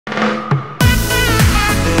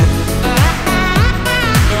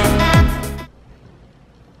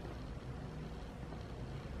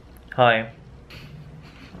Hi.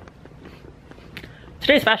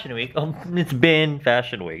 Today's Fashion Week. It's been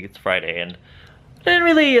Fashion Week. It's Friday, and I didn't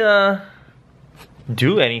really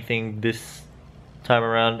do anything this time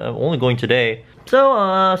around. I'm only going today.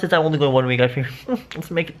 So since I'm only going 1 week, I figured let's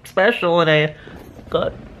make it special, and I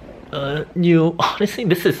got new. Honestly,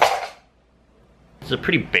 this is a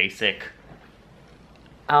pretty basic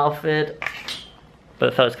outfit,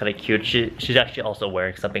 but I thought it was kind of cute. She's actually also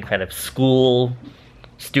wearing something kind of school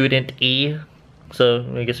student-y, so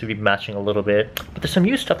I guess we'd be matching a little bit. But there's some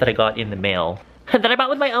new stuff that I got in the mail that I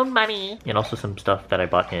bought with my own money, and also some stuff that I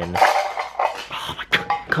bought in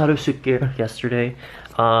Karusuke yesterday.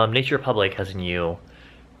 Nature Republic has a new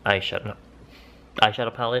eyeshadow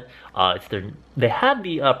palette. They had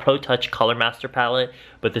the Pro Touch Color Master palette,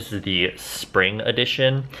 but this is the spring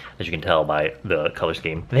edition, as you can tell by the color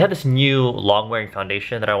scheme. They have this new long wearing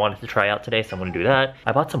foundation that I wanted to try out today, so I'm gonna do that.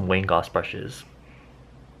 I bought some Wayne Goss brushes.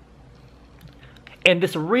 And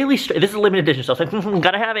this is a limited edition, so I was like,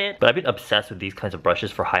 gotta have it. But I've been obsessed with these kinds of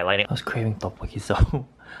brushes for highlighting. I was craving tteokbokki, so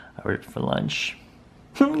I ordered it for lunch.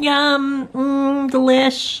 Yum,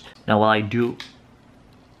 delish. Now while I do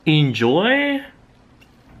enjoy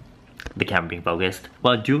the camera being focused,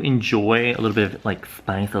 while I do enjoy a little bit of like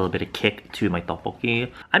spice, a little bit of kick to my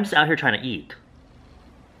tteokbokki, I'm just out here trying to eat.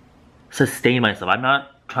 Sustain myself. I'm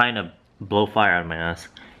not trying to blow fire out of my ass.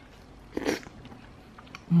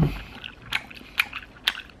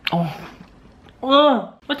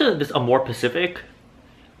 What's this Amore Pacific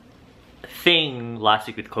thing last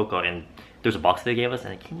week with Coco, and there's a box they gave us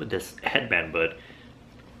and it came with this headband, but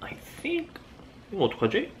I think you're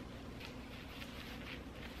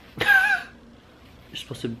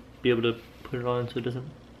supposed to be able to put it on so it doesn't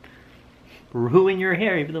ruin your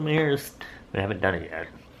hair, even though my hair is, I haven't done it yet.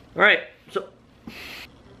 Alright, so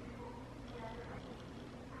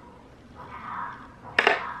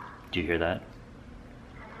do you hear that?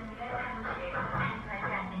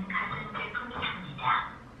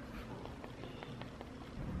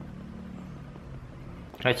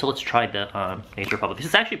 Alright, so let's try the Nature Republic. This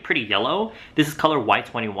is actually pretty yellow. This is color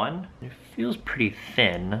Y21. It feels pretty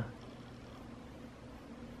thin.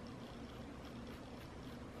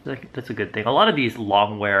 That's a good thing. A lot of these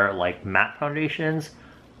long wear, like matte foundations,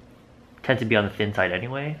 tend to be on the thin side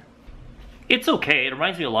anyway. It's okay. It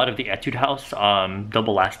reminds me a lot of the Etude House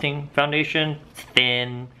Double Lasting foundation. It's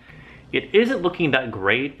thin. It isn't looking that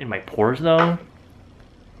great in my pores though.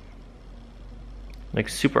 Like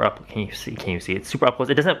super up, can you see? It's super up close.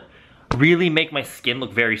 It doesn't really make my skin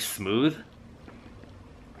look very smooth.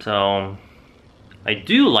 So I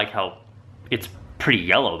do like how it's pretty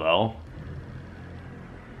yellow though.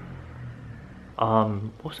 I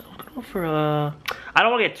don't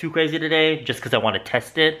want to get too crazy today just because I want to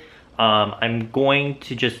test it. I'm going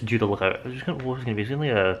to just do the look. It's gonna be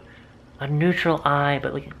a neutral eye,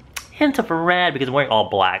 but like hints of red because I'm wearing all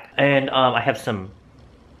black. And I have some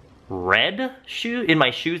red shoe in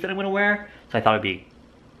my shoes that I'm gonna wear, so I thought it'd be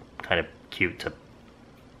kind of cute to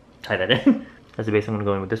tie that in. That's the base I'm gonna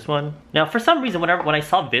go in with this one. Now for some reason when I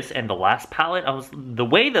saw this and the last palette, I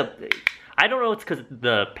don't know, it's because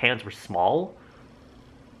the pans were small,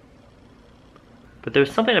 but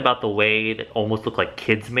there's something about the way that almost looked like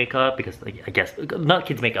kids makeup, because like, I guess not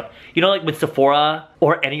kids makeup, you know, like with Sephora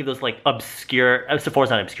or any of those like obscure,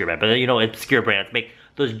 Sephora's not an obscure brand, but you know, obscure brands make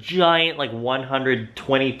those giant like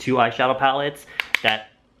 122 eyeshadow palettes that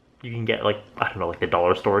you can get like, I don't know, like the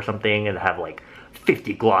dollar store or something, and have like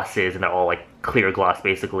 50 glosses and they're all like clear gloss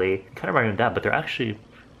basically. Kind of remind me of that, but they're actually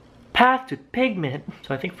packed with pigment.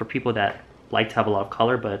 So I think for people that like to have a lot of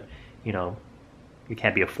color, but you know, you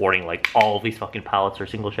can't be affording like all of these fucking palettes or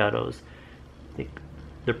single shadows, I think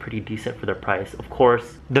they're pretty decent for their price. Of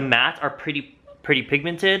course, the mattes are pretty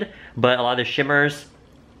pigmented, but a lot of the shimmers,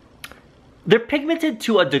 they're pigmented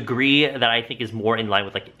to a degree that I think is more in line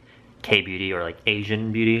with like K-beauty or like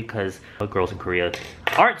Asian beauty, because girls in Korea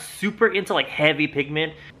aren't super into like heavy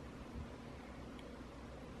pigment.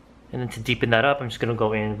 And then to deepen that up, I'm just gonna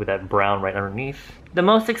go in with that brown right underneath. The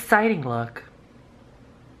most exciting look.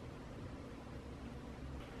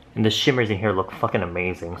 And the shimmers in here look fucking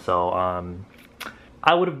amazing, so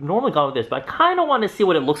I would have normally gone with this, but I kind of want to see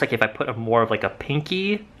what it looks like if I put more of like a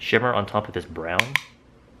pinky shimmer on top of this brown.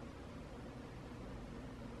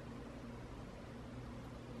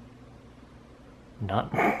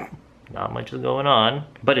 Not much is going on,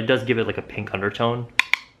 but it does give it like a pink undertone.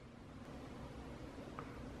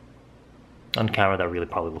 On camera that really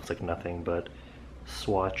probably looks like nothing, but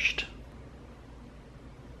swatched,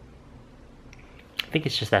 I think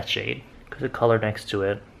it's just that shade, because the color next to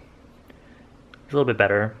it is a little bit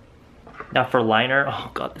better. Now for liner, oh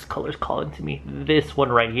god, this color's calling to me. This one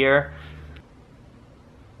right here.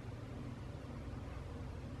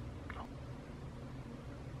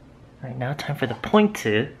 Alright, now time for the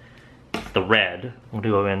pointed. It's the red. We'll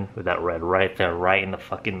go in with that red right there, right in the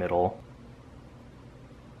fucking middle.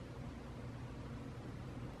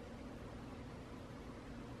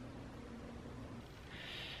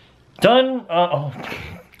 Done! Oh.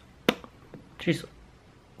 Jeez.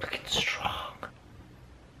 Looking strong.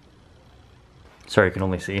 Sorry, you can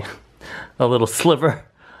only see a little sliver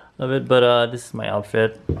of it, but this is my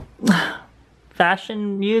outfit.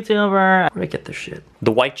 Fashion YouTuber. Where did I get this shit?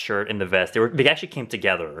 The white shirt and the vest, they actually came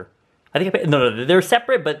together. I think no, they were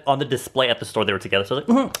separate, but on the display at the store they were together. So I was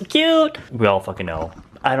like, cute. We all fucking know.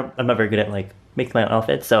 I'm not very good at like making my own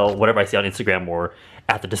outfits, so whatever I see on Instagram or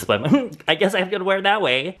at the display, I'm like, I guess I have to wear it that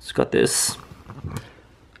way. It's got this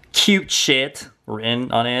cute shit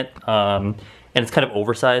written on it, and it's kind of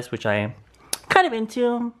oversized, which I am kind of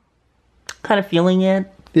into, kind of feeling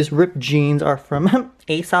it. These ripped jeans are from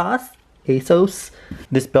ASOS.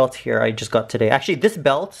 This belt here I just got today. Actually, this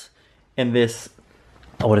belt and this,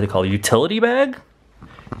 what do they call it? Utility bag?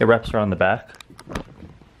 It wraps around the back.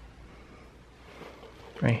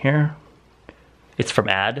 Right here. It's from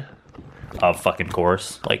Ad. Of fucking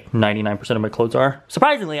course. Like 99% of my clothes are.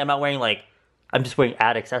 Surprisingly, I'm not wearing like, I'm just wearing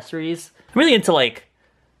Ad accessories. I'm really into like,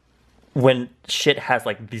 when shit has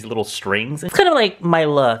like these little strings. It's kind of like my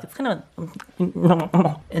look. It's kind of,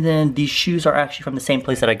 and then these shoes are actually from the same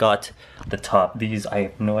place that I got the top. These, I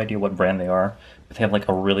have no idea what brand they are, but they have like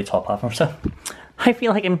a really tall platform. So I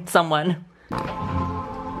feel like I'm someone.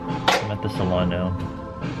 I'm at the salon now.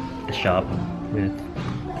 The shop with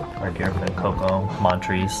our dear friend Coco,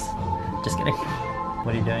 Montrese. Just kidding.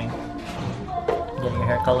 What are you doing? Getting your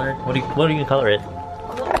hair colored? What are you gonna color it?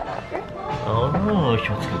 Oh, she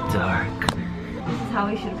wants to go dark. This is how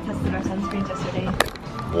we should have tested our sunscreens yesterday.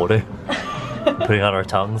 Water? Putting on our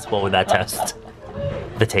tongues? What would that test?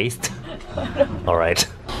 The taste? Alright.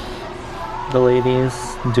 The ladies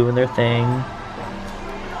doing their thing.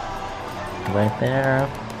 Right there.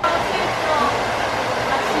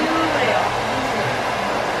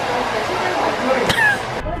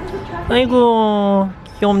 아이고,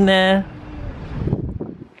 귀엽네.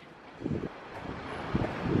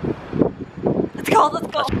 Let's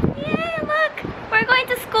go! Yay, look! We're going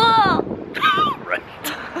to school! Right.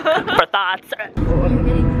 For thoughts. You're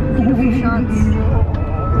getting beautiful shots.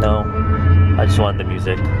 No, I just wanted the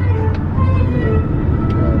music.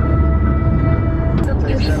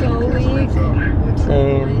 It's so weak.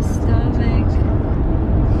 Same. My stomach.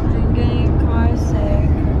 I'm getting car sick.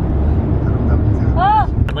 Oh!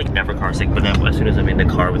 I'm like never car sick, but then as soon as I'm in the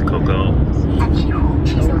car with Coco,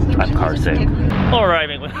 I'm car sick. Alright,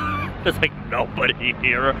 there's like nobody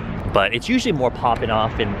here. But it's usually more popping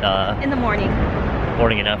off in the morning.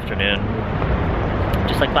 Morning and afternoon.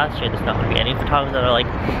 Just like last year, there's not gonna be any photographers that are like,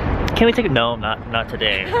 can we take it? No, not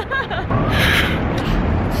today.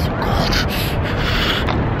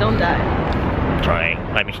 Don't die. I'm trying.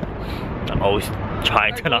 I mean, I'm always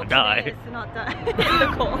trying to not die. Is to not die. In the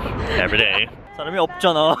cold. Every day. 사람이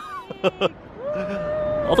없잖아.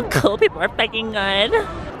 All the cool people are fucking good.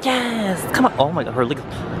 Yes, come on. Oh my god, her legs.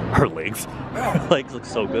 Her legs look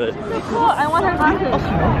so good. So cool. I want her glasses.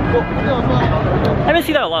 I haven't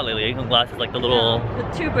seen that a lot lately. Glasses, like the little the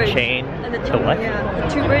two bridge chain. and the The what? Yeah, the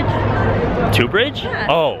two bridge. Two bridge? Yeah.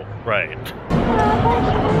 Oh, right.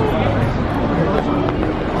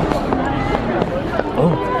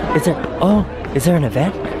 Is there an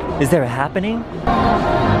event? Is there a happening?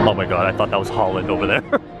 Oh my god, I thought that was Holland over there.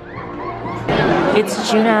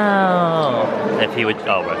 It's Juno! If he would,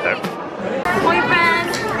 oh, right there.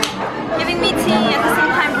 Boyfriend, giving me tea at the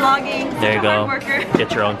same time vlogging. There you go. Hard worker.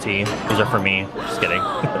 Get your own tea. These are for me. Just kidding.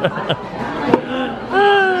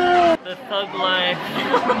 The thug life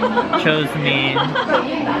chose me.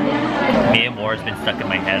 Mia Moore has been stuck in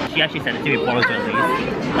my head. She actually sent it to me before it was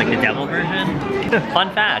released, like the devil version.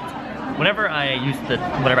 Fun fact. Whenever I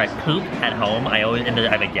poop at home, I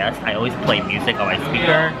have a guest, I always play music on my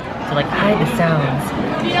speaker. So like, hi, the sounds.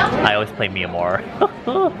 I always play Mia Moore.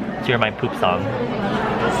 So you're my poop song.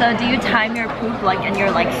 So do you time your poop like and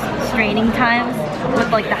your like straining times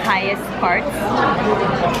with like the highest parts?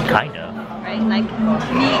 Kinda. Right? Like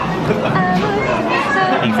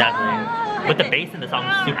Exactly. But the bass in the song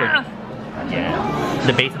is super. Yeah.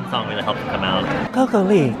 The bass in the song really helps it come out. Coco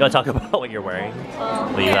Lee. You wanna talk about what you're wearing?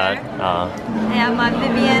 What you got? I have my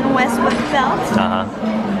Vivienne Westwood belt.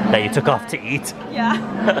 That you took off to eat. Yeah.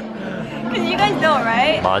 Because you guys know,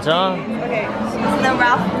 right? 맞아? Okay. She's the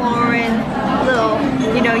Ralph Lauren little,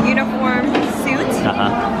 uniform suit.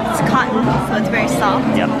 It's cotton, so it's very soft.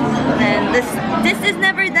 Yep. And then this is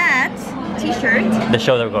Never That t-shirt. The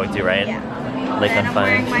show that we're going to, right? Yeah. Like and on I'm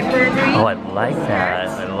wearing fire. my Burberry. Oh, I like that.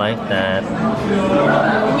 I like that.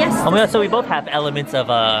 Yes. Oh my god, so we both have elements of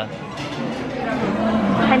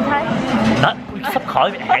hentai? not stop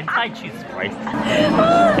calling it hentai, Jesus Christ.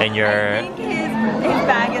 And your I think his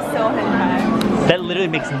bag is so hentai. that literally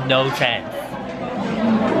makes no sense.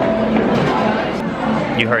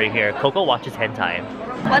 You heard it here. Coco watches hentai.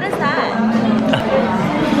 What is that?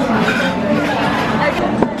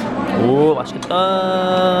 오,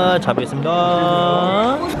 맛있겠다. 잘 먹겠습니다.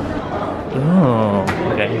 Oh,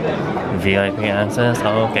 okay. VIP access.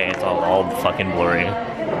 Oh, okay, it's all fucking blurry.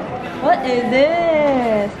 What is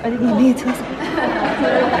this? Are they gonna be to us?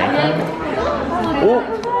 오,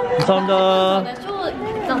 감사합니다.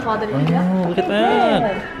 입장 도와드릴게요. Oh, look at that.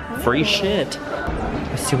 Free shit.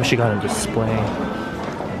 Let's see what she got on display.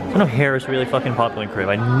 I know hair is really fucking popular in Korea.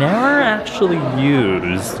 I never actually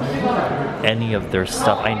used any of their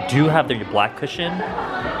stuff. I do have their black cushion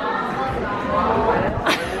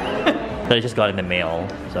that I just got in the mail.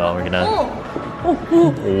 So we're gonna. Oh.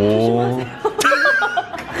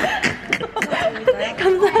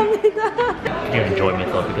 감사합니다. You enjoy me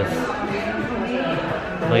though because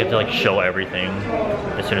we have to like show everything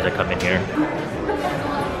as soon as I come in here.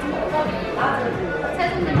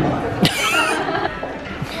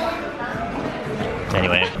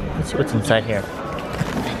 Anyway, let's see what's inside here.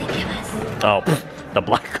 Oh, the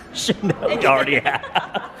black cushion that we already have.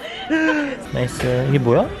 Nice. 이게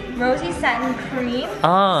뭐야? Rosy satin cream.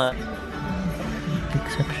 Ah.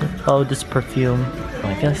 Exception. Oh, this perfume. Oh,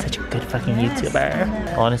 I feel like such a good fucking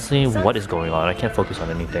YouTuber. Honestly, what is going on? I can't focus on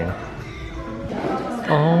anything.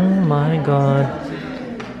 Oh my god.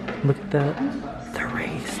 Look at that. They're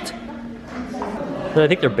raised. I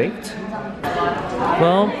think they're baked.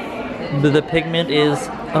 Well, the pigment is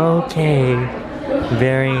okay.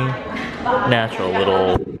 Very natural,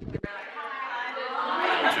 little. Too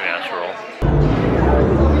natural.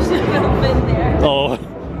 Oh,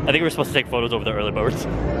 I think we were supposed to take photos over there earlier, but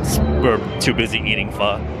we're too busy eating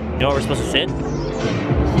pho. You know where we're supposed to sit?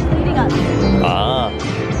 She's leading us. Ah.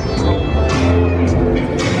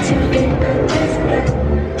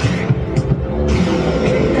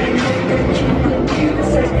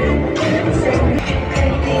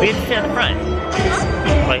 We have to sit at the front.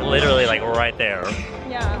 Like literally like right there.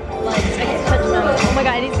 Yeah, like I can touch them. Oh my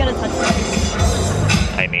god, Eddie's gonna touch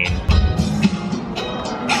them. I mean.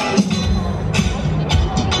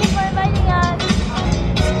 Thank you for inviting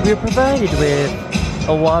us. We're provided with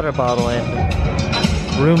a water bottle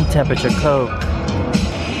and room temperature Coke.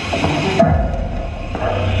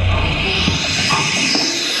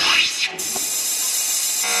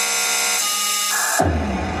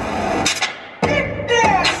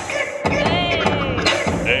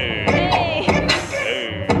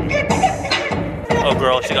 Oh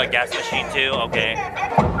girl, she got gas machine too? Okay.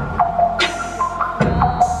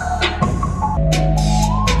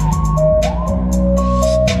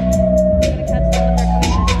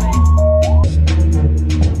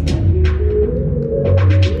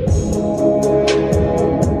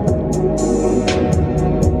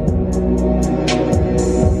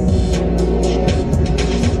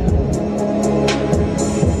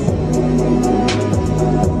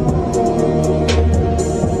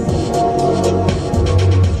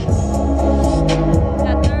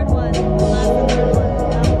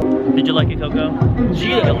 Did you like it, Coco?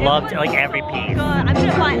 She loved like every piece. God, I'm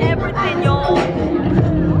gonna buy everything, y'all.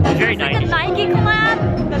 It's very Like the 90s. Nike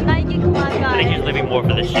collab. The Nike collab, I think guys. she's living more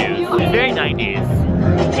for the shoes. It's very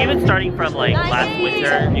 90s. Even starting from like last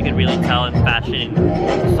winter, you can really tell in fashion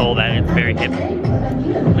in Seoul that it's very hip.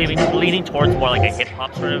 Leaning towards more like a hip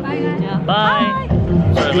hop sort of. Yeah. Bye.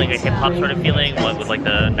 Sort of like a hip hop sort of feeling, what with like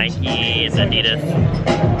the Nike and the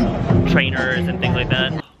Adidas trainers and things like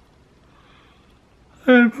that.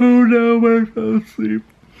 I'm so down, I fell asleep.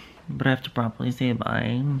 But I have to properly say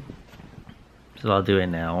bye. So I'll do it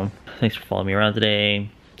now. Thanks for following me around today.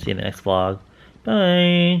 See you in the next vlog.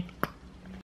 Bye.